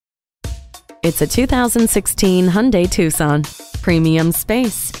It's a 2016 Hyundai Tucson. Premium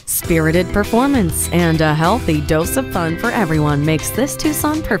space, spirited performance, and a healthy dose of fun for everyone makes this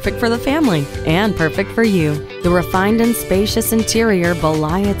Tucson perfect for the family and perfect for you. The refined and spacious interior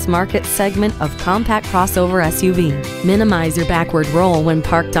belie its market segment of compact crossover SUV. Minimize your backward roll when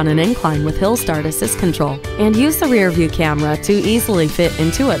parked on an incline with Hill Start Assist Control, and use the rear view camera to easily fit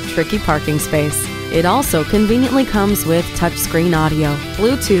into a tricky parking space. It also conveniently comes with touchscreen audio,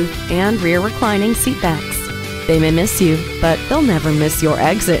 Bluetooth, and rear reclining seat backs. They may miss you, but they'll never miss your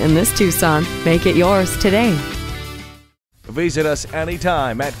exit in this Tucson. Make it yours today. Visit us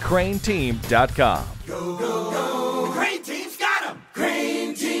anytime at crainteam.com. Go, go, go.